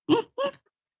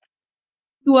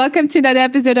Welcome to another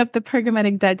episode of the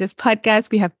Programmatic Digest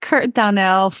podcast. We have Kurt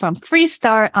Donnell from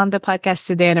Freestar on the podcast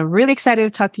today, and I'm really excited to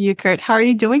talk to you, Kurt. How are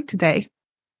you doing today?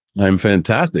 I'm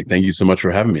fantastic. Thank you so much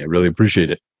for having me. I really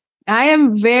appreciate it. I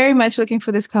am very much looking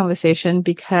for this conversation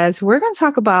because we're going to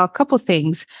talk about a couple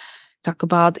things. Talk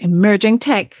about emerging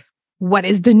tech. What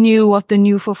is the new of the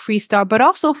new for Freestar, but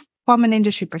also from an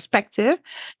industry perspective. And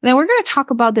then we're going to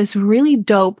talk about this really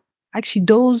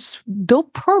those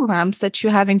dope programs that you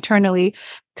have internally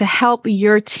to help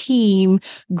your team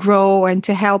grow and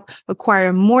to help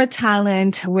acquire more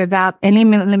talent without any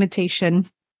limitation.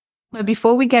 But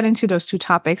before we get into those two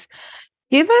topics,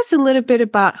 give us a little bit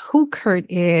about who Kurt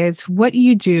is, what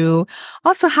you do,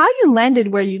 also how you landed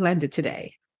where you landed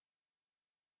today.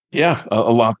 Yeah, a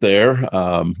lot there.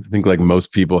 I think like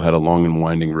most people had a long and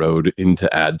winding road into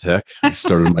ad tech. I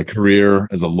started my career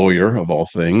as a lawyer of all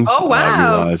things. Oh,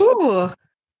 wow. Cool.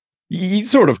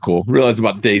 Sort of cool. Realized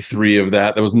about day 3 of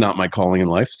that was not my calling in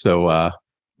life. So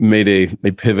made a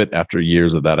pivot after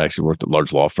years of that. I actually worked at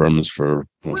large law firms for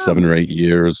 7 or 8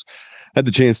 years. Had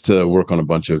the chance to work on a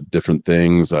bunch of different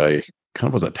things. I kind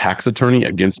of was a tax attorney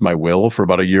against my will for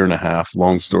about a year and a half.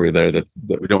 Long story there that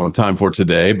we don't have time for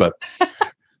today, but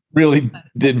really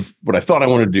did what I thought I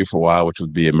wanted to do for a while, which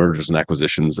would be a mergers and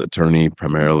acquisitions attorney,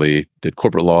 primarily did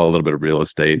corporate law, a little bit of real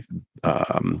estate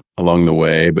along the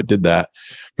way, but did that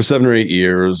for 7 or 8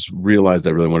 years, realized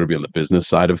I really wanted to be on the business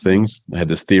side of things. I had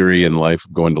this theory in life,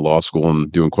 going to law school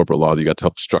and doing corporate law, that you got to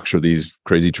help structure these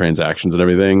crazy transactions and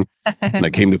everything. And I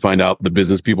came to find out the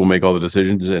business people make all the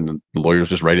decisions and the lawyers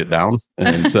just write it down.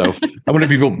 And so I wanted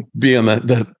people to be on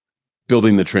that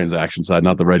building the transaction side,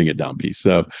 not the writing it down piece.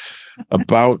 So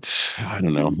about,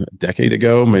 a decade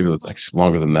ago, maybe actually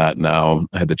longer than that now,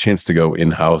 I had the chance to go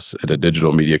in-house at a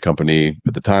digital media company.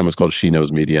 At the time, it was called She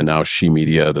Knows Media, now She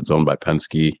Media, that's owned by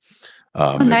Penske.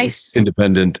 Nice.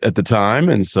 Independent at the time.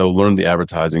 And so learned the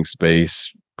advertising space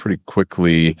pretty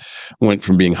quickly, went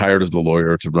from being hired as the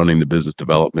lawyer to running the business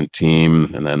development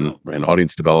team, and then ran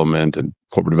audience development and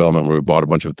corporate development, where we bought a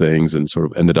bunch of things and sort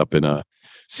of ended up in a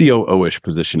COO-ish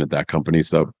position at that company.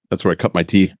 So that's where I cut my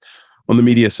teeth on the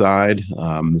media side.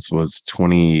 This was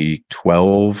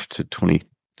 2012 to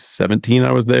 2017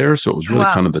 I was there. So it was really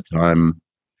kind of the time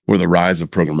where the rise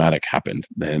of programmatic happened.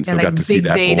 And so I got to see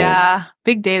that.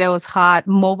 Big data was hot.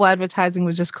 Mobile advertising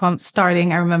was just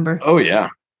starting, I remember. Oh, yeah.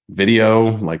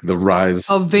 Video, like the rise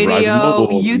of video, the rise of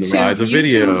mobile, YouTube, the rise of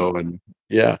video. And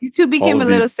yeah. YouTube became a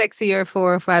little sexier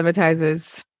for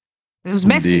advertisers. It was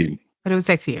messy, but it was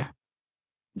sexier.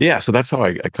 Yeah, so that's how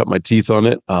I cut my teeth on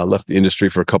it. Left the industry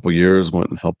for a couple of years, went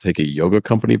and helped take a yoga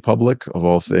company public, of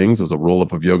all things. It was a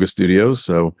roll-up of yoga studios.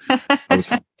 So I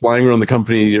was flying around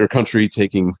the country,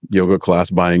 taking yoga class,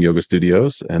 buying yoga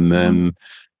studios. And then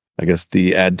I guess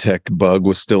the ad tech bug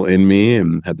was still in me,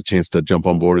 and had the chance to jump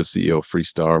on board as CEO of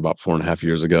Freestar about 4.5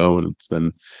 years ago. And it's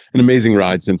been an amazing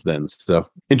ride since then. So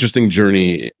interesting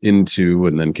journey into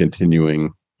and then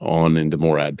continuing on into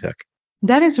more ad tech.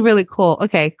 That is really cool.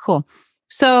 Okay, cool.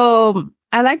 So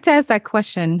I like to ask that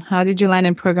question, how did you land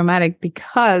in programmatic?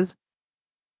 Because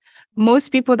most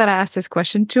people that I ask this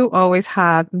question to always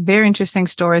have very interesting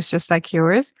stories, just like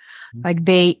yours. Like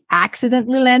they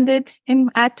accidentally landed in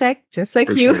ad tech, just like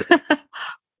you. Sure.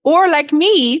 Or like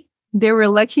me, they were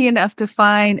lucky enough to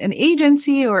find an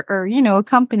agency or a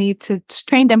company to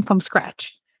train them from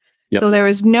scratch. Yep. So there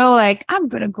was no I'm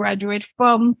going to graduate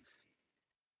from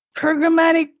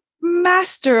programmatic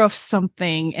master of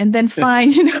something and then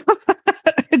find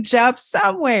a job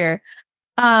somewhere.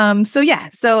 So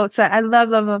I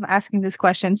love asking this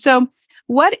question. So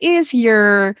what is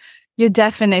your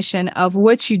definition of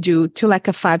what you do to like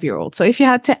a 5-year-old? So if you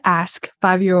had to ask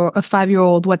a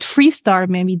 5-year-old what Freestar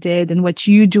maybe did and what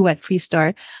you do at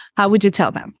Freestar, how would you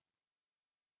tell them?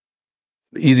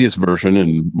 The easiest version,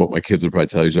 and what my kids would probably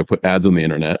tell you, is I put ads on the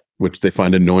internet, which they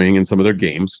find annoying in some of their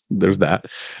games. There's that.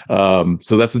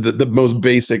 So that's the most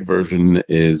basic version.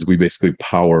 Is we basically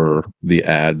power the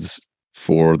ads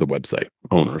for the website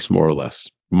owners, more or less.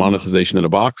 Monetization in a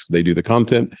box. They do the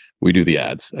content. We do the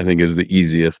ads. I think is the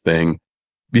easiest thing.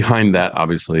 Behind that,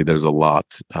 obviously, there's a lot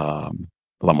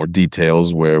more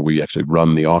details where we actually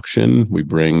run the auction. We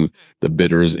bring the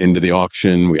bidders into the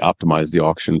auction. We optimize the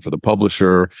auction for the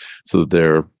publisher so that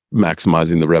they're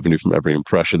maximizing the revenue from every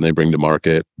impression they bring to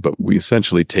market. But we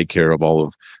essentially take care of all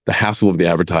of the hassle of the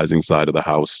advertising side of the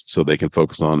house so they can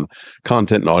focus on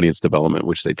content and audience development,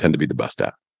 which they tend to be the best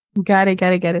at. Got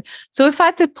it. So if I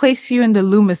had to place you in the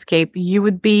Lumascape, you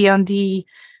wouldn't be on the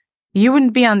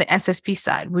SSP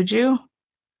side, would you?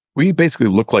 We basically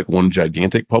look like one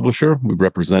gigantic publisher. We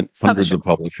represent hundreds of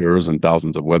publishers and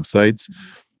thousands of websites.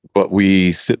 but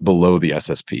we sit below the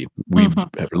SSP. We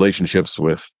Mhm. have relationships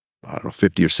with, I don't know,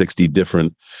 50 or 60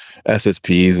 different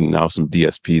SSPs and now some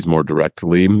DSPs more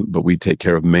directly, but we take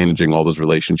care of managing all those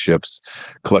relationships,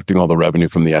 collecting all the revenue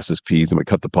from the SSPs, and we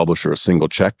cut the publisher a single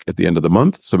check at the end of the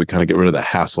month. So we kind of get rid of the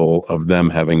hassle of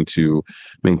them having to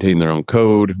maintain their own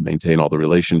code, maintain all the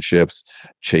relationships,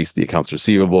 chase the accounts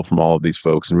receivable from all of these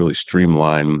folks, and really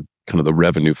streamline kind of the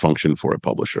revenue function for a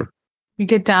publisher. You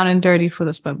get down and dirty for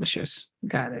those publishers.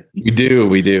 Got it. We do.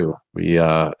 We,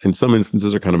 in some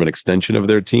instances, are kind of an extension of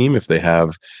their team if they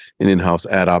have an in-house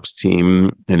ad ops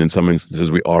team. And in some instances,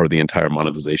 we are the entire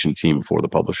monetization team for the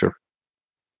publisher.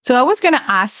 So I was going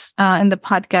to ask in the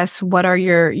podcast, what are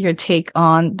your take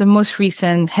on the most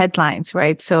recent headlines,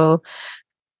 right? So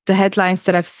the headlines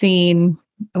that I've seen,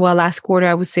 well, last quarter,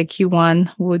 I would say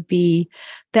Q1 would be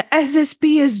the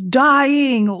SSP is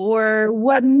dying or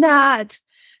whatnot.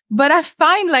 But I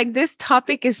find like this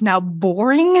topic is now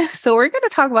boring. So we're going to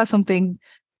talk about something,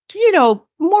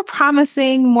 more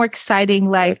promising, more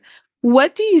exciting. Like,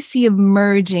 what do you see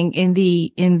emerging in the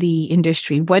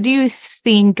industry? What do you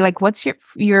think? Like, what's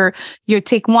your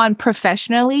take one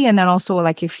professionally, and then also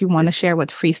like if you want to share what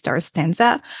Freestar stands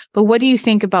at. But what do you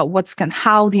think about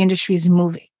how the industry is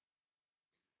moving?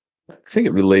 I think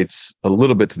it relates a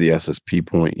little bit to the SSP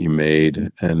point you made,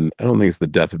 and I don't think it's the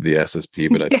death of the SSP,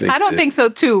 but I think I don't think so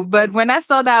too. But when I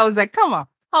saw that, I was like, come on.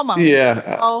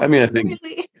 Yeah, I mean, I think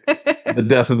really? the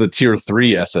death of the tier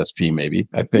 3 SSP, maybe.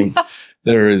 I think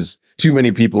there is too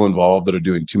many people involved that are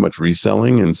doing too much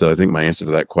reselling, and so I think my answer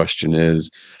to that question is,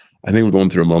 I think we're going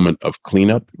through a moment of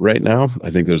cleanup right now.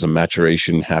 I think there's a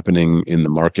maturation happening in the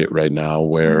market right now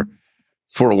where,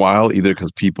 for a while, either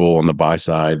because people on the buy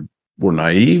side were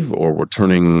naive or were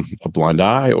turning a blind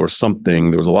eye or something,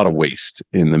 there was a lot of waste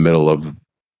in the middle of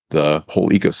the whole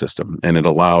ecosystem, and it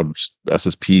allowed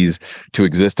SSPs to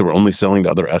exist that were only selling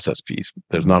to other SSPs.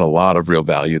 There's not a lot of real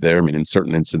value there. I mean, in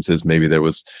certain instances, maybe there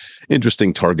was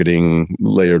interesting targeting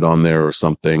layered on there or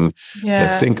something. Yeah.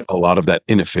 But I think a lot of that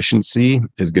inefficiency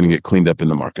is going to get cleaned up in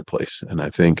the marketplace. And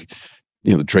I think,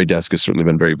 the Trade Desk has certainly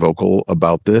been very vocal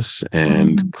about this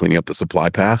and cleaning up the supply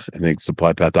path. I think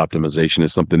supply path optimization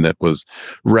is something that was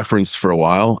referenced for a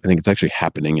while. I think it's actually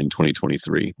happening in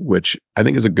 2023, which I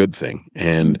think is a good thing.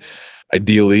 And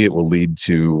ideally, it will lead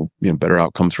to better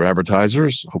outcomes for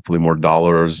advertisers, hopefully more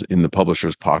dollars in the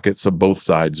publisher's pocket. So both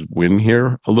sides win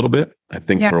here a little bit. I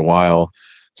think for a while,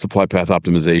 supply path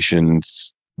optimization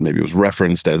maybe was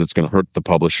referenced as it's going to hurt the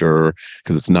publisher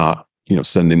because it's not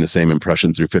sending the same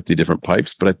impression through 50 different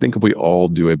pipes. But I think if we all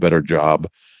do a better job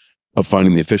of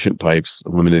finding the efficient pipes,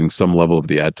 eliminating some level of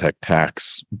the ad tech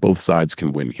tax, both sides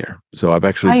can win here. So I've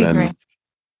actually been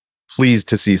pleased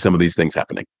to see some of these things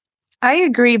happening. I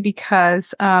agree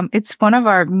because it's one of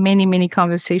our many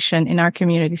conversation in our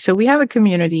community. So we have a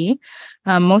community.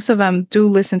 Most of them do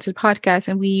listen to the podcast,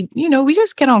 and we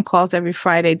just get on calls every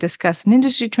Friday discussing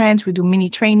industry trends. We do mini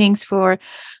trainings for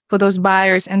those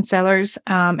buyers and sellers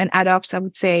and ad ops, I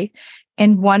would say.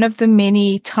 And one of the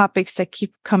many topics that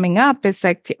keep coming up is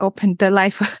like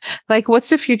what's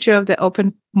the future of the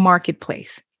open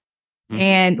marketplace?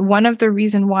 And one of the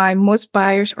reasons why most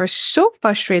buyers are so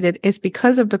frustrated is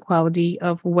because of the quality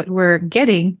of what we're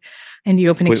getting in the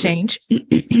open exchange.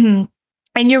 And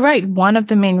you're right. One of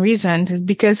the main reasons is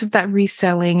because of that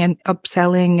reselling and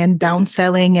upselling and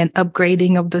downselling and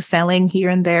upgrading of the selling here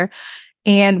and there.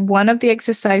 And one of the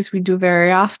exercises we do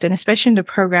very often, especially in the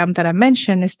program that I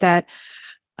mentioned, is that,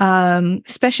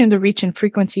 especially in the reach and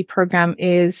frequency program,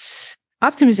 is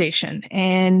optimization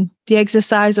and the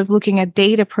exercise of looking at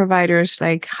data providers,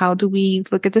 like how do we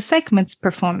look at the segment's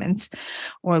performance,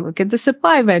 or look at the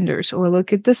supply vendors, or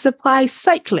look at the supply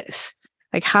site list.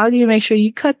 Like, how do you make sure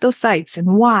you cut those sites,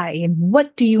 and why, and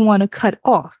what do you want to cut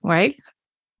off, right?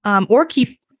 Or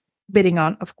keep bidding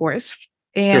on, of course.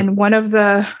 And one of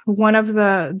the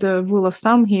rule of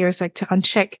thumb here is like to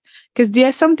uncheck,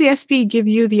 because some DSP give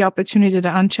you the opportunity to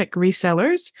uncheck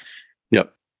resellers.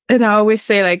 Yep. And I always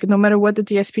say, like, no matter what the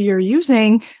DSP you're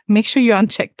using, make sure you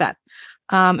uncheck that.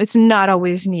 It's not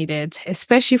always needed,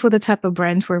 especially for the type of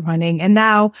brands we're running. And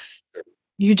now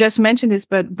you just mentioned this,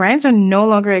 but brands are no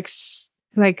longer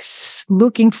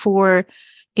looking for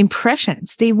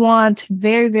impressions. They want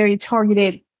very, very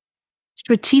targeted,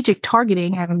 strategic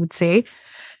targeting, I would say.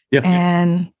 Yeah.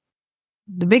 And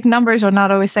the big numbers are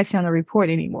not always sexy on the report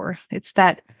anymore. It's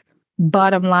that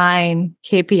bottom line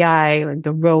KPI, like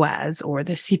the ROAS or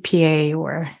the CPA,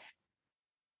 or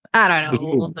I don't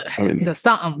know, the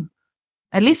something.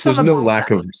 At least from there's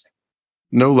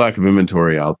no lack of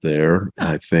inventory out there.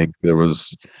 I think there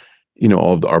was,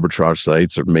 all of the arbitrage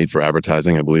sites are made for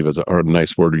advertising, I believe, are a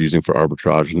nice word we're using for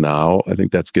arbitrage now. I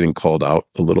think that's getting called out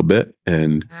a little bit.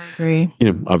 And, I agree.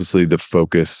 obviously the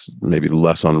focus maybe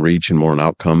less on reach and more on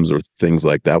outcomes or things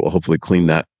like that will hopefully clean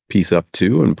that piece up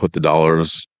too and put the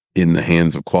dollars in the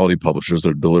hands of quality publishers that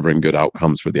are delivering good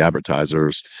outcomes for the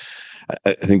advertisers.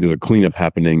 I think there's a cleanup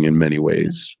happening in many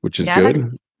ways, which is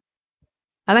good.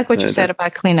 I like what you said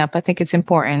about cleanup. I think it's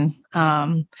important.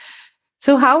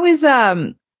 So how is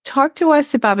talk to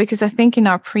us about, because I think in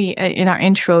our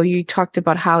intro you talked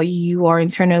about how you are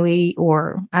internally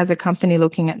or as a company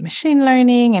looking at machine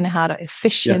learning and how to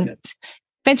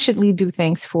efficiently do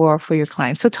things for your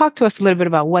clients. So talk to us a little bit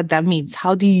about what that means.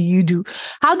 How do you do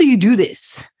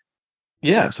this?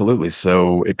 Yeah, absolutely.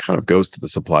 So it kind of goes to the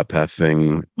supply path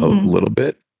thing a little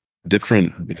bit.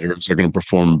 Different bidders are going to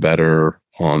perform better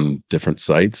on different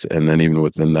sites. And then even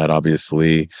within that,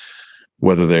 obviously,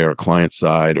 whether they are client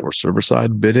side or server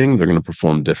side bidding, they're going to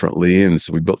perform differently. And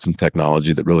so we built some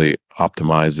technology that really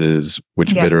optimizes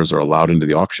which bidders are allowed into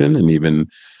the auction. And even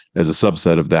as a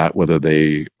subset of that, whether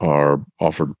they are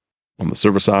offered on the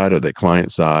server side or the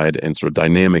client side, and sort of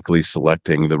dynamically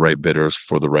selecting the right bidders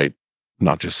for the right,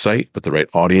 not just site, but the right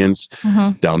audience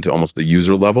down to almost the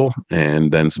user level.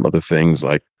 And then some other things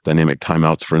like dynamic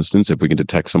timeouts, for instance. If we can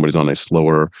detect somebody's on a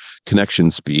slower connection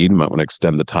speed, might want to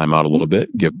extend the timeout a little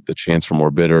bit, give the chance for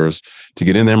more bidders to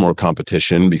get in there, more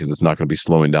competition, because it's not going to be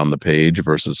slowing down the page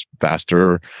versus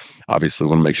faster. Obviously, we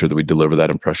want to make sure that we deliver that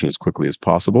impression as quickly as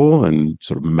possible and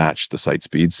sort of match the site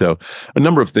speed. So a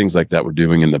number of things like that we're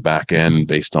doing in the back end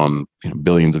based on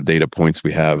billions of data points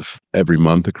we have every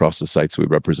month across the sites we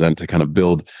represent to kind of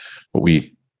build what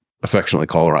we affectionately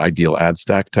call our ideal ad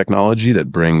stack technology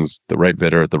that brings the right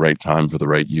bidder at the right time for the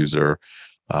right user.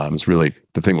 It's really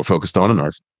the thing we're focused on, and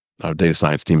our data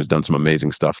science team has done some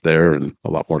amazing stuff there and a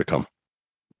lot more to come.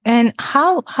 And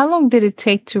how long did it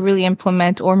take to really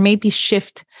implement or maybe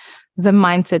shift the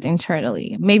mindset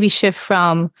internally? Maybe shift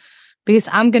from, because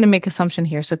I'm going to make assumption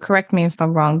here, so correct me if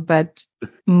I'm wrong, but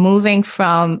moving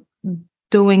from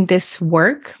doing this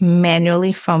work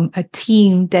manually from a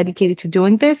team dedicated to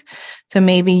doing this to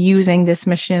maybe using this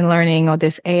machine learning or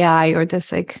this AI or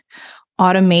this like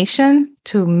automation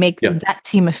to make that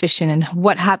team efficient. And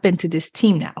what happened to this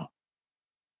team now?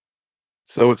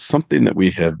 So it's something that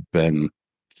we have been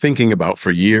thinking about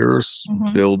for years,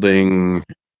 building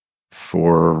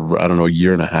for, I don't know, a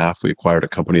year and a half. We acquired a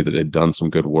company that had done some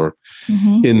good work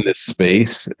in this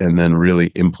space and then really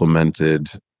implemented.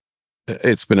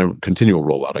 It's been a continual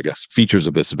rollout, I guess. Features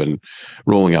of this have been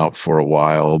rolling out for a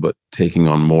while, but taking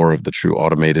on more of the true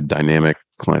automated dynamic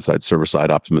client-side, server-side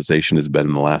optimization has been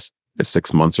in the last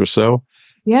 6 months or so.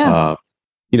 Yeah.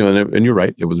 And you're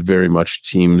right. It was very much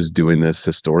teams doing this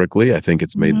historically. I think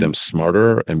it's made them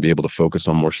smarter and be able to focus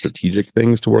on more strategic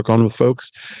things to work on with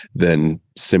folks than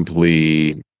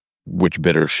simply which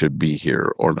bidder should be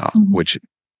here or not, which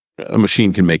a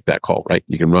machine can make that call, right?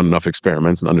 You can run enough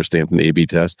experiments and understand from the A/B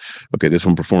test, okay, this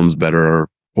one performs better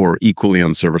or equally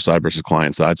on server side versus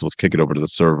client side. So let's kick it over to the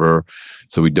server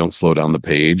so we don't slow down the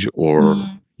page, or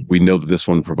we know that this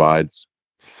one performs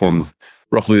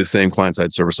roughly the same client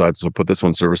side, server side. So put this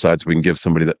one server side so we can give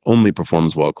somebody that only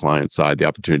performs well client side the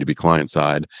opportunity to be client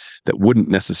side that wouldn't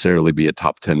necessarily be a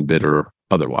top 10 bidder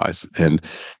otherwise. And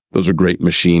those are great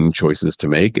machine choices to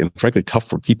make and frankly tough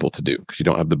for people to do because you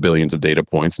don't have the billions of data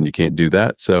points and you can't do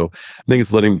that. So I think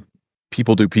it's letting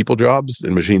people do people jobs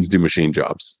and machines do machine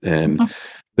jobs. And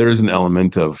there is an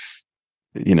element of,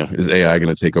 is AI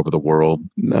going to take over the world?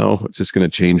 No, it's just going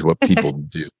to change what people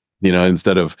do.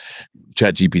 Instead of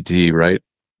ChatGPT, right?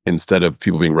 Instead of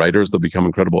people being writers, they'll become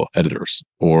incredible editors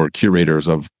or curators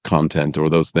of content or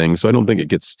those things. So I don't think it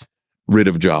gets rid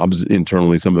of jobs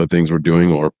internally, some of the things we're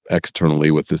doing, or externally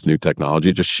with this new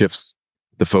technology. It just shifts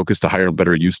the focus to higher and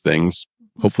better use things,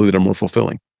 hopefully that are more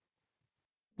fulfilling.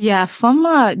 Yeah, from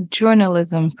a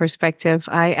journalism perspective,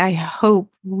 I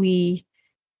hope we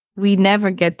never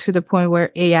get to the point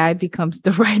where AI becomes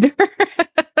the writer.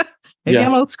 Maybe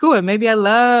I'm old school, and maybe I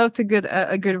love to get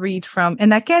a good read from,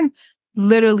 and I can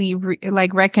literally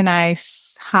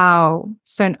recognize how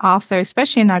certain authors,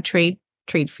 especially in our trade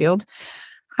field,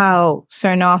 how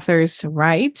certain authors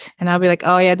write, and I'll be like,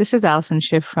 oh yeah, this is Alison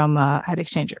Schiff from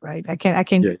AdExchanger, right? I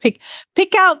can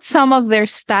pick out some of their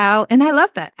style, and I love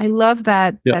that. I love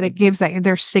that that it gives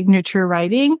their signature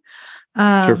writing,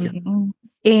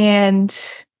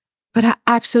 But I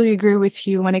absolutely agree with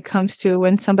you when it comes to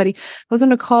when somebody, I was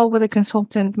on a call with a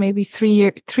consultant maybe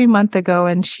 3 months ago,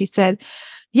 and she said,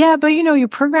 yeah, but your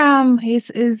program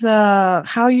is how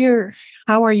are you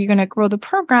going to grow the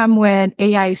program when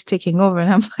AI is taking over?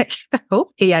 And I'm like, I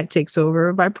hope AI takes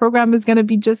over. My program is going to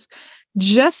be just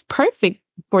perfect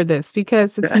for this,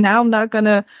 because it's now not going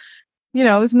to,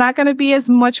 it's not going to be as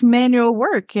much manual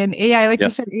work. And AI, like you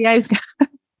said, AI is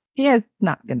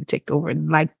not going to take over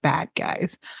like that,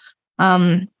 guys.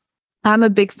 I'm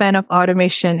a big fan of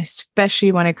automation,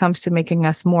 especially when it comes to making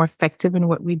us more effective in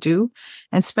what we do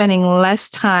and spending less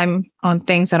time on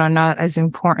things that are not as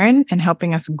important and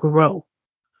helping us grow.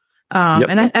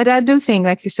 And I do think,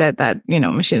 like you said, that,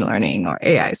 machine learning or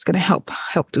AI is going to help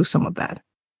do some of that.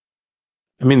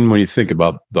 I mean, when you think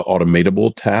about the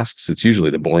automatable tasks, it's usually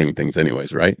the boring things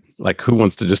anyways, right? Like, who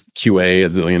wants to just QA a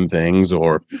zillion things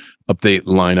or update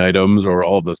line items or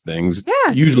all of those things?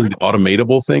 Yeah. Usually the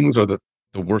automatable things are the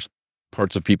worst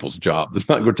parts of people's jobs. It's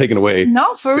not, we're taking away.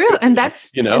 No, for real. And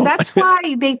that's, and that's why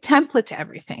they template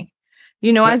everything,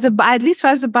 at least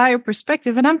as a buyer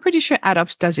perspective. And I'm pretty sure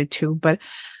AdOps does it too, but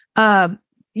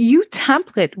you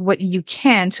template what you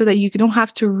can so that you don't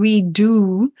have to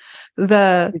redo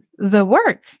the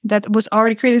work that was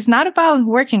already created. It's not about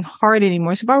working hard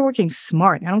anymore. It's about working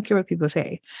smart. I don't care what people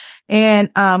say. And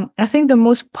I think the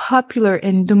most popular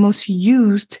and the most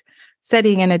used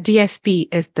setting in a DSP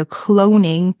is the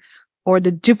cloning or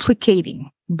the duplicating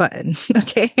button.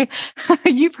 Okay.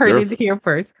 You've heard it here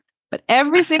first. But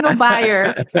every single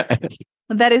buyer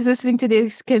that is listening to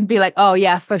this can be like, oh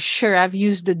yeah, for sure, I've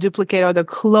used the duplicate or the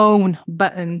clone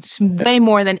buttons way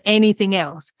more than anything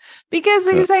else. Because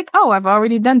it's like, oh, I've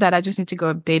already done that. I just need to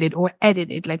go update it or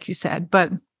edit it, like you said.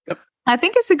 But I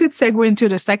think it's a good segue into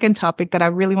the second topic that I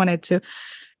really wanted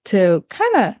to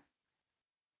kind of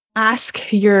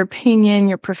ask your opinion,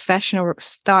 your professional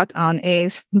thought on,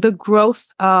 is the growth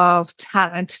of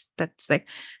talent. That's like,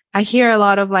 I hear a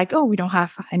lot of like, oh, we don't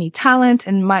have any talent.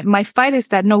 And my fight is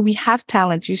that, no, we have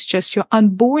talent. It's just your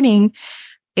onboarding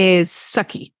is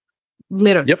sucky.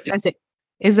 Literally. That's it.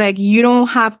 It's like you don't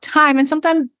have time. And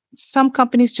sometimes some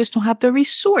companies just don't have the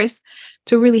resource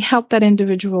to really help that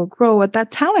individual grow or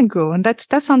that talent grow. And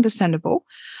that's understandable.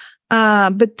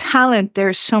 But talent,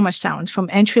 there's so much talent from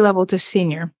entry level to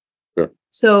senior.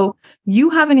 So you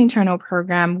have an internal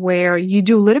program where you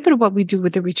do a little bit of what we do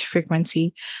with the reach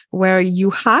frequency, where you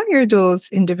hire those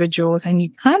individuals and you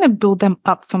kind of build them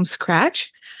up from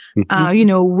scratch,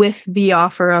 with the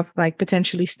offer of like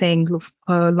potentially staying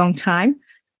a long time,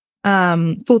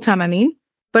 full time, I mean.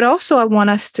 But also I want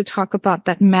us to talk about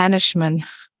that management,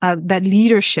 that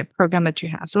leadership program that you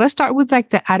have. So let's start with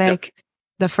like the ADEC,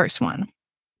 the first one.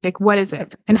 Like, what is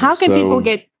it? And how can people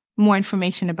get more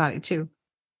information about it too?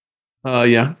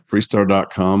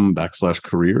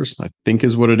 Freestar.com/careers, I think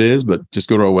is what it is, but just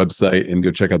go to our website and go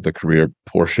check out the career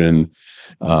portion.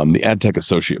 The AdTech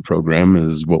Associate Program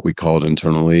is what we call it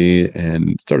internally,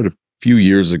 and started a few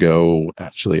years ago,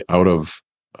 actually out of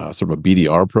sort of a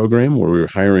BDR program where we were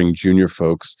hiring junior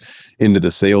folks into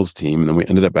the sales team. And then we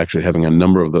ended up actually having a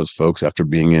number of those folks, after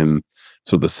being in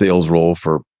sort of the sales role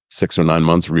for 6 or 9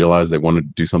 months, realized they wanted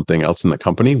to do something else in the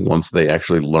company once they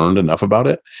actually learned enough about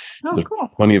it. There's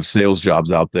plenty of sales jobs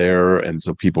out there. And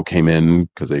so people came in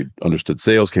because they understood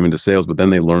sales, came into sales, but then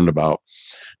they learned about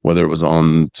whether it was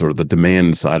on sort of the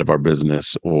demand side of our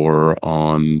business or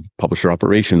on publisher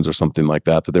operations or something like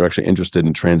that, that they're actually interested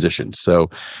in transition. So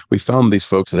we found these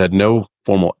folks that had no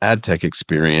formal ad tech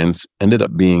experience, ended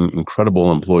up being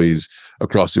incredible employees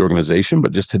across the organization,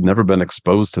 but just had never been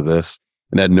exposed to this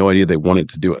and had no idea they wanted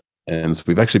to do it. And so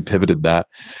we've actually pivoted that,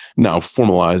 now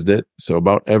formalized it. So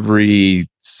about every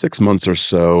 6 months or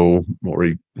so,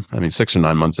 6 or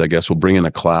 9 months, I guess, we'll bring in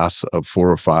a class of 4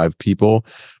 or 5 people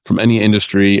from any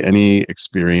industry, any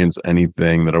experience,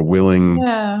 anything, that are willing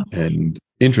and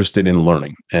interested in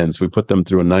learning. And so we put them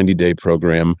through a 90-day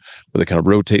program where they kind of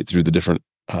rotate through the different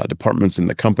departments in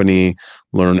the company,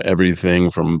 learn everything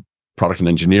from product and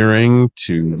engineering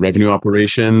to revenue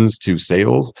operations to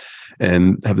sales,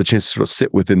 and have the chance to sort of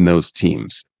sit within those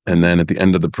teams. And then at the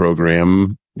end of the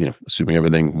program, assuming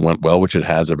everything went well, which it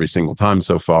has every single time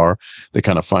so far, they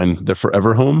kind of find their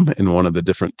forever home in one of the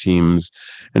different teams.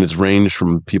 And it's ranged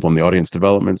from people on the audience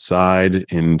development side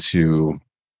into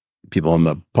people on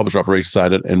the publisher operations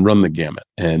side, and run the gamut.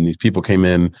 And these people came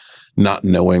in not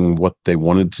knowing what they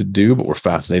wanted to do, but were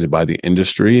fascinated by the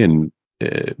industry, and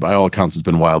by all accounts, it's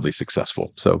been wildly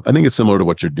successful. So I think it's similar to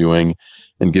what you're doing,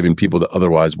 and giving people that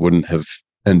otherwise wouldn't have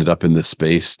ended up in this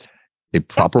space a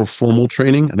proper formal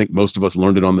training. I think most of us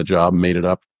learned it on the job, made it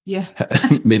up Yeah.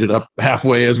 made it up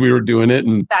halfway as we were doing it,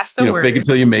 and That's the word. fake it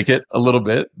till you make it a little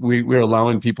bit. We're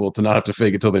allowing people to not have to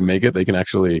fake it till they make it. They can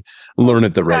actually learn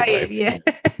it the right way. Yeah.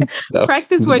 So,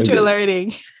 Practice what you're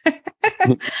learning.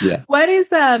 Yeah. What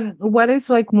is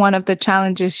like one of the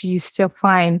challenges you still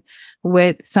find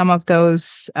with some of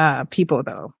those people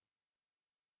though?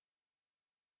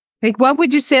 Like what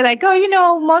would you say, like,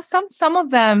 oh, some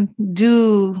of them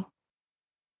do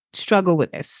struggle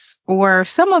with this, or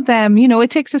some of them, it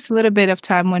takes us a little bit of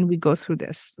time when we go through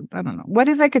this. I don't know. What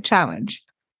is like a challenge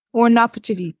or an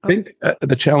opportunity? I think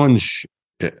the challenge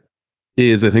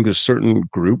is, I think there's certain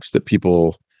groups that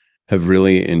people have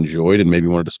really enjoyed and maybe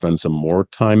wanted to spend some more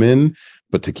time in,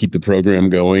 but to keep the program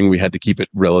going, we had to keep it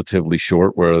relatively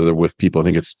short, where they're with people, I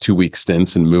think it's 2-week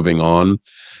stints and moving on.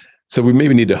 So we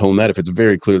maybe need to hone that. If it's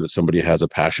very clear that somebody has a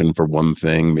passion for one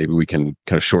thing, maybe we can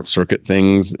kind of short circuit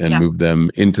things and move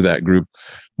them into that group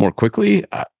more quickly.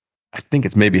 I think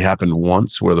it's maybe happened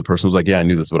once where the person was like, yeah, I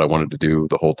knew this is what I wanted to do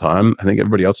the whole time. I think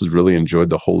everybody else has really enjoyed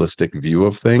the holistic view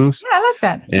of things. Yeah, I like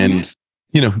that. And,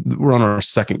 we're on our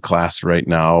second class right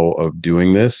now of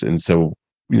doing this. And so,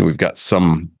 we've got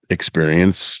some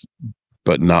experience,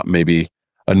 but not maybe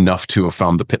enough to have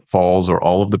found the pitfalls or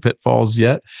all of the pitfalls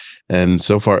yet. And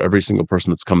so far, every single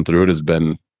person that's come through it has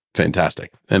been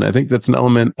fantastic. And I think that's an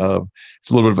element of, it's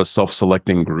a little bit of a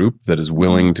self-selecting group that is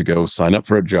willing to go sign up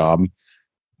for a job,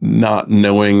 not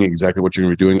knowing exactly what you're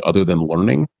going to be doing other than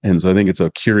learning. And so I think it's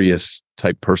a curious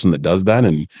type person that does that.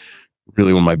 And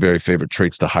really one of my very favorite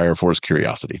traits to hire for is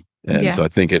curiosity. And so I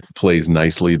think it plays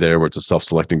nicely there, where it's a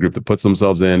self-selecting group that puts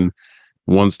themselves in,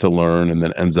 wants to learn, and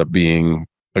then ends up being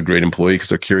a great employee because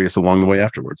they're curious along the way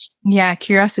afterwards. Yeah,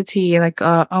 curiosity, like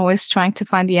always trying to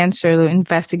find the answer,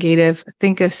 investigative. I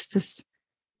think it's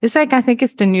like, I think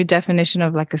it's the new definition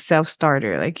of like a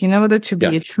self-starter. Like, in order to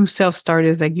be a true self-starter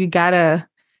is like, you gotta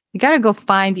go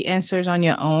find the answers on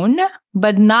your own,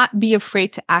 but not be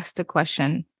afraid to ask the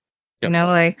question.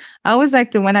 Like I always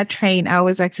like when I train, I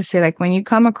always like to say, like, when you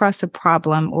come across a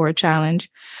problem or a challenge,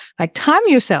 like time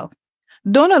yourself.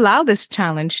 Don't allow this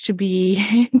challenge to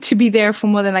be there for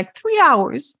more than like 3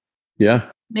 hours.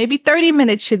 Yeah. Maybe 30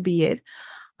 minutes should be it.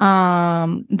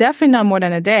 Definitely not more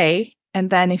than a day. And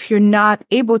then if you're not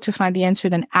able to find the answer,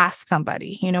 then ask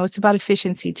somebody. It's about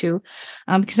efficiency too.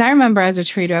 Because I remember as a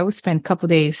trader, I would spend a couple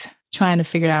days trying to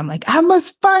figure it out. I'm like, I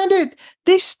must find it.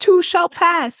 This too shall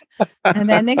pass. And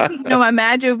then next thing you know, my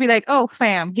manager would be like, oh,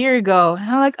 fam, here you go. And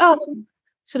I'm like, oh,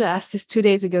 should have asked this 2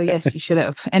 days ago. Yes, you should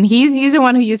have. And he's the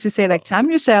one who used to say, like, time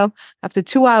yourself. After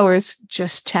 2 hours,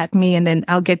 just chat me, and then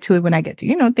I'll get to it when I get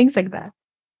to, things like that.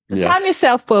 But time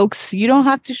yourself, folks. You don't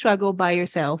have to struggle by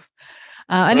yourself.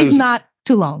 And it's not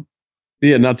too long.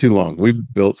 Yeah, not too long. We've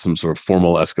built some sort of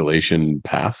formal escalation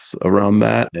paths around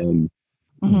that, and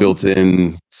built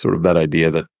in sort of that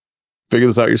idea that figure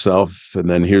this out yourself. And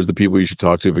then here's the people you should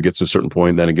talk to. If it gets to a certain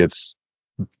point, then it gets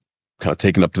kind of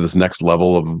taken up to this next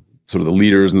level of sort of the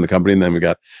leaders in the company. And then we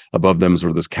got above them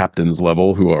sort of this captain's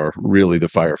level, who are really the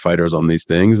firefighters on these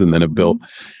things. And then have built,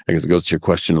 I guess it goes to your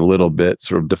question a little bit,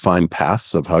 sort of defined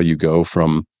paths of how you go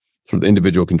from sort of the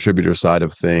individual contributor side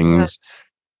of things,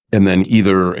 and then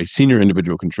either a senior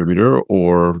individual contributor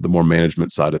or the more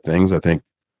management side of things. I think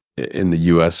in the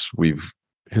US, we've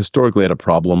historically had a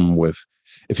problem with,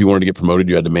 if you wanted to get promoted,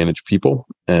 you had to manage people.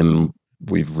 And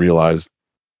we've realized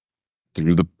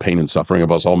through the pain and suffering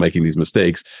of us all making these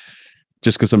mistakes,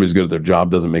 just because somebody's good at their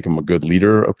job doesn't make them a good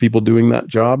leader of people doing that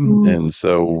job. And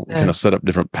so we kind of set up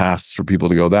different paths for people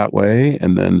to go that way,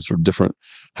 and then sort of different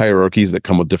hierarchies that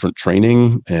come with different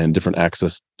training and different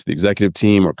access to the executive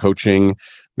team or coaching.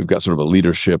 We've got sort of a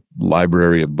leadership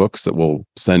library of books that we'll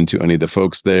send to any of the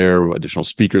folks there, additional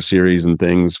speaker series and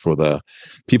things for the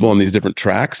people on these different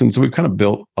tracks. And so we've kind of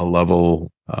built a leveled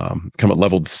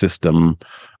system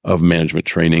of management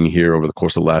training here over the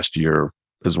course of last year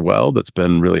as well. That's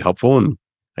been really helpful. And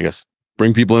I guess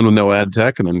bring people in with no ad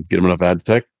tech, and then get them enough ad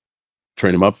tech,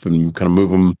 train them up, and kind of move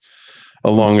them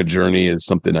along a journey is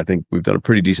something I think we've done a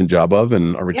pretty decent job of.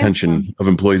 And our retention of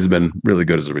employees has been really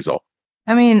good as a result.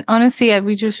 I mean, honestly,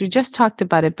 we just talked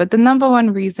about it, but the number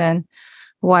one reason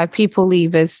why people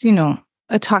leave is,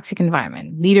 a toxic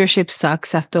environment. Leadership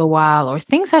sucks after a while, or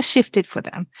things have shifted for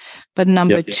them. But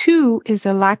number two is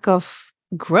a lack of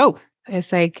growth.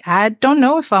 It's like, I don't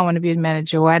know if I want to be a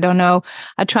manager, or I don't know.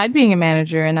 I tried being a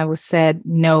manager and I was said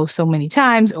no so many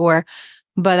times,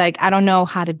 but like, I don't know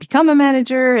how to become a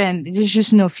manager, and there's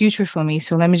just no future for me.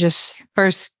 So let me just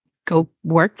first go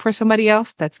work for somebody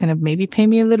else that's going to maybe pay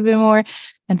me a little bit more.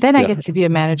 And then I get to be a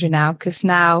manager now, because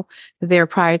now they're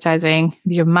prioritizing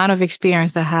the amount of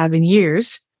experience I have in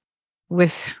years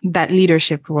with that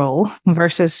leadership role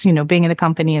versus, being in a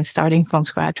company and starting from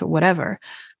scratch or whatever.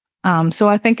 So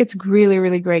I think it's really,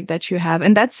 really great that you have,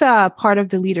 and that's part of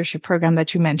the leadership program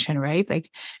that you mentioned, right? Like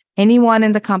anyone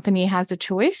in the company has a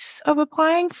choice of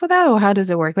applying for that, or how does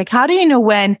it work? Like, how do you know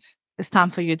when it's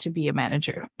time for you to be a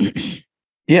manager?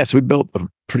 Yes, we built a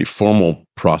pretty formal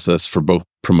process for both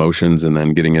promotions and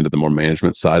then getting into the more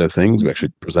management side of things. We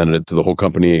actually presented it to the whole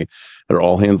company at our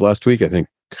all hands last week. I think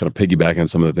kind of piggybacking on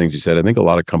some of the things you said, I think a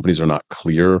lot of companies are not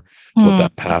clear what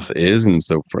that path is. And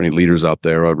so for any leaders out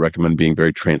there, I'd recommend being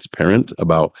very transparent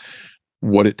about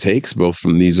what it takes, both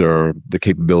from these are the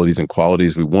capabilities and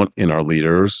qualities we want in our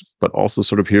leaders, but also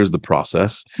sort of here's the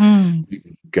process.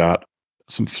 We've got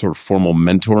some sort of formal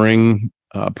mentoring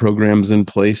programs in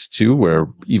place too, where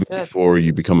even before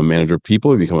you become a manager of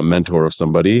people, you become a mentor of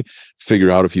somebody,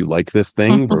 figure out if you like this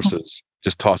thing versus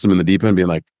just toss them in the deep end being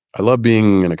like, I love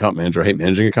being an account manager. I hate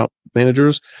managing account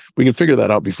managers. We can figure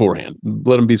that out beforehand.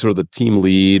 Let them be sort of the team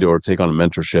lead or take on a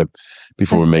mentorship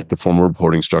before we make the formal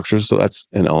reporting structures. So that's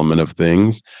an element of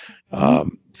things.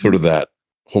 Sort of that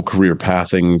whole career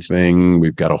pathing thing.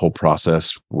 We've got a whole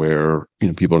process where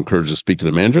people are encouraged to speak to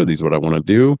the manager. These are what I want to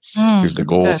do. Here's the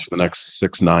goals for the next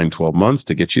 6, 9, 12 months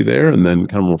to get you there, and then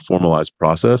kind of more formalized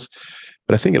process.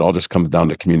 But I think it all just comes down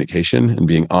to communication and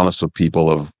being honest with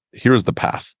people of here's the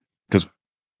path. Because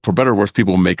for better or worse,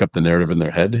 people make up the narrative in their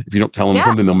head. If you don't tell them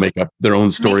something, they'll make up their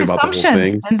own story about the whole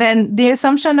thing. And then the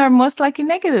assumption are most likely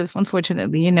negative,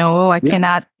 unfortunately. I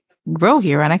cannot grow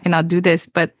here and I cannot do this.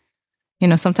 But,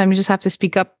 sometimes you just have to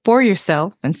speak up for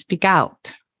yourself and speak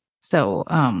out. So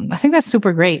I think that's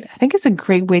super great. I think it's a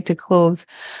great way to close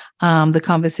the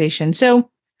conversation.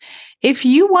 So if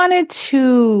you wanted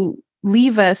to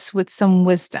leave us with some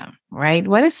wisdom, right?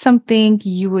 What is something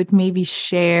you would maybe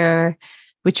share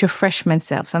with your freshman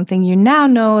self, something you now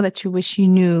know that you wish you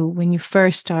knew when you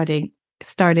first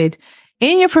started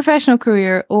in your professional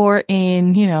career or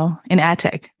in ad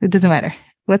tech? It doesn't matter.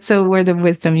 What's a word of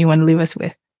wisdom you want to leave us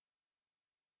with?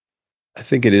 I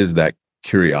think it is that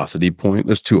curiosity point.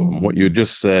 There's two of them. What you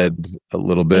just said a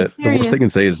little bit, the worst they can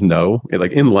say is no.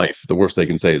 Like in life, the worst they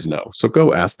can say is no. So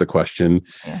go ask the question,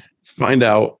 find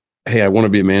out, hey, I want to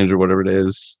be a manager, whatever it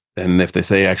is. And if they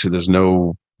say, actually, there's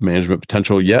no management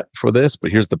potential yet for this, but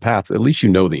here's the path, at least you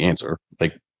know the answer.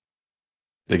 Like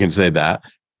they can say that.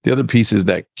 The other piece is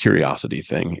that curiosity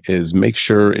thing is make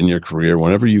sure in your career,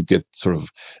 whenever you get sort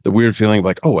of the weird feeling of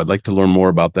like, oh, I'd like to learn more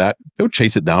about that, go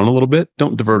chase it down a little bit.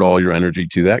 Don't divert all your energy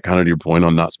to that, kind of to your point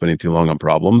on not spending too long on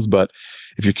problems. But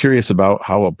if you're curious about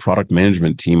how a product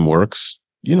management team works,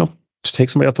 to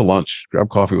take somebody out to lunch, grab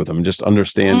coffee with them and just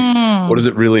understand what does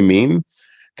it really mean?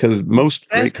 Because most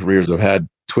great careers have had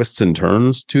twists and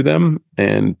turns to them,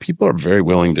 and people are very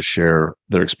willing to share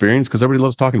their experience because everybody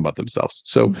loves talking about themselves.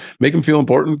 So make them feel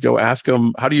important. Go ask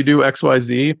them, how do you do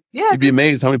XYZ? You'd be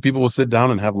amazed how many people will sit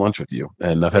down and have lunch with you.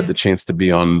 And I've had the chance to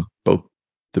be on both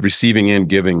the receiving and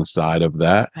giving side of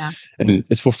that. And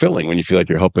it's fulfilling when you feel like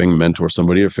you're helping mentor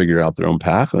somebody or figure out their own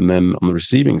path. And then on the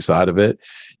receiving side of it,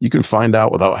 you can find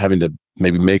out without having to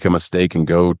maybe make a mistake and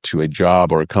go to a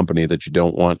job or a company that you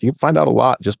don't want. You can find out a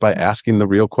lot just by asking the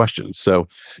real questions. So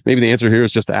maybe the answer here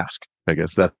is just ask. I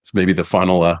guess that's maybe the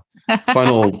final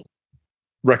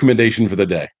recommendation for the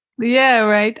day. Yeah,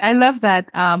 right. I love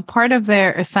that. Part of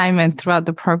their assignment throughout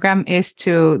the program is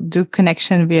to do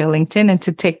connection via LinkedIn and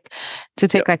to take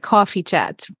like coffee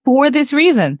chats for this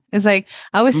reason. It's like,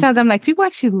 I always tell them, like, people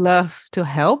actually love to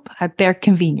help at their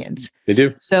convenience. They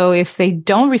do. So if they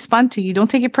don't respond to you, don't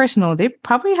take it personal. They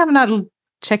probably have not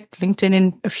checked LinkedIn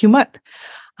in a few months.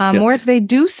 Or if they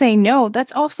do say no,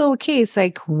 that's also okay. It's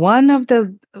like one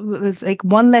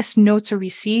less no to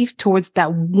receive towards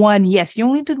that one yes. You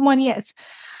only did one yes.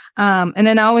 And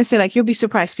then I always say, like, you'll be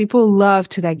surprised. People love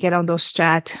to get on those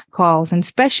chat calls, and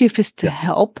especially if it's to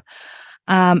help.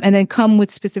 And then come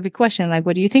with specific questions like,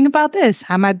 what do you think about this?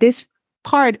 I'm at this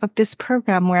part of this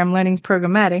program where I'm learning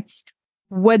programmatic.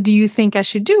 What do you think I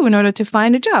should do in order to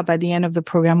find a job at the end of the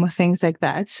program, or things like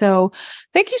that? So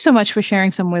thank you so much for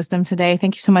sharing some wisdom today.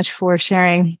 Thank you so much for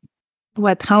sharing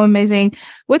how amazing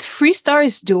what Freestar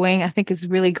is doing. I think is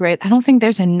really great. I don't think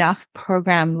there's enough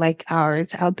program like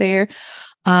ours out there.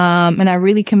 And I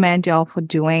really commend y'all for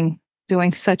doing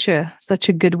such a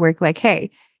good work. Like, hey,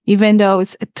 even though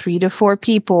it's 3 to 4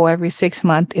 people every 6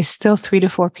 months, it's still 3 to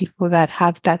 4 people that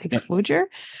have that exposure.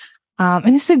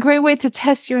 And it's a great way to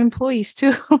test your employees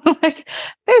too. Like,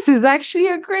 this is actually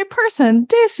a great person.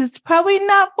 This is probably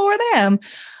not for them.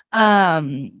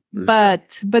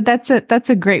 But that's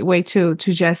a great way to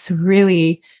just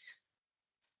really,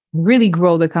 really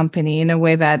grow the company in a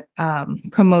way that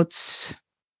promotes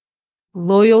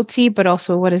loyalty, but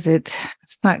also what is it?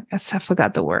 I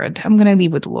forgot the word. I'm going to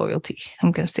leave with loyalty.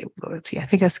 I'm going to say loyalty. I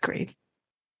think that's great.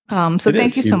 So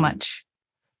thank you so much.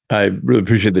 I really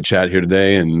appreciate the chat here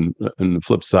today. And on the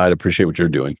flip side, I appreciate what you're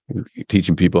doing,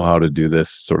 teaching people how to do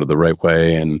this sort of the right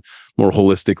way and more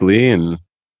holistically. And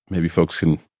maybe folks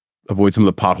can avoid some of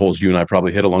the potholes you and I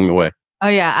probably hit along the way. Oh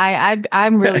yeah,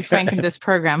 I'm really frank in this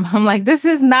program. I'm like, this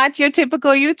is not your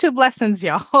typical YouTube lessons,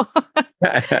 y'all.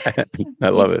 I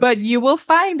love it. But you will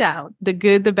find out the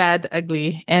good, the bad, the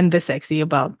ugly, and the sexy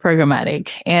about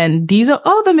programmatic. And these are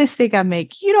all the mistakes I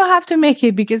make. You don't have to make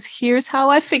it because here's how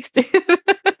I fixed it.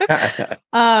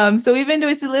 So even though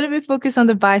it's a little bit focused on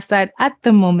the buy side at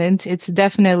the moment, it's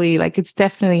definitely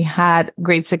had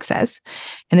great success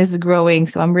and it's growing.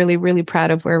 So I'm really, really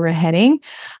proud of where we're heading.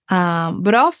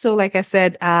 But also, like I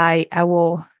said,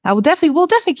 we'll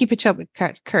definitely keep in touch with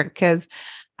Kurt, because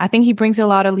I think he brings a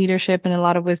lot of leadership and a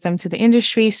lot of wisdom to the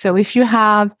industry. So if you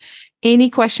have any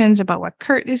questions about what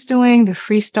Kurt is doing, the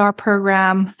Freestar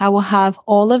program, I will have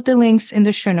all of the links in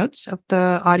the show notes of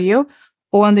the audio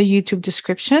or on the YouTube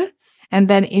description. And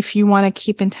then if you want to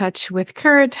keep in touch with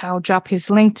Kurt, I'll drop his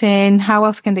LinkedIn. How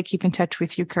else can they keep in touch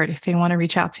with you, Kurt, if they want to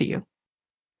reach out to you?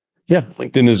 Yeah,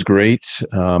 LinkedIn is great.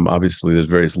 Obviously, there's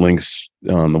various links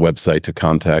on the website to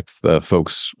contact the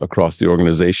folks across the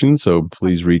organization. So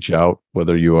please reach out,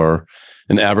 whether you are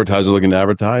an advertiser looking to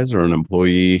advertise or an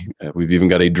employee. We've even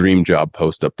got a dream job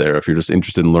post up there. If you're just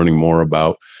interested in learning more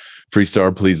about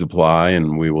Freestar, please apply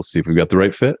and we will see if we've got the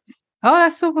right fit. Oh,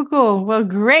 that's super cool. Well,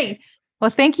 great.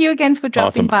 Well, thank you again for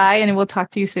dropping by and we'll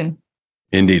talk to you soon.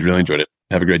 Indeed. Really enjoyed it.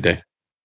 Have a great day.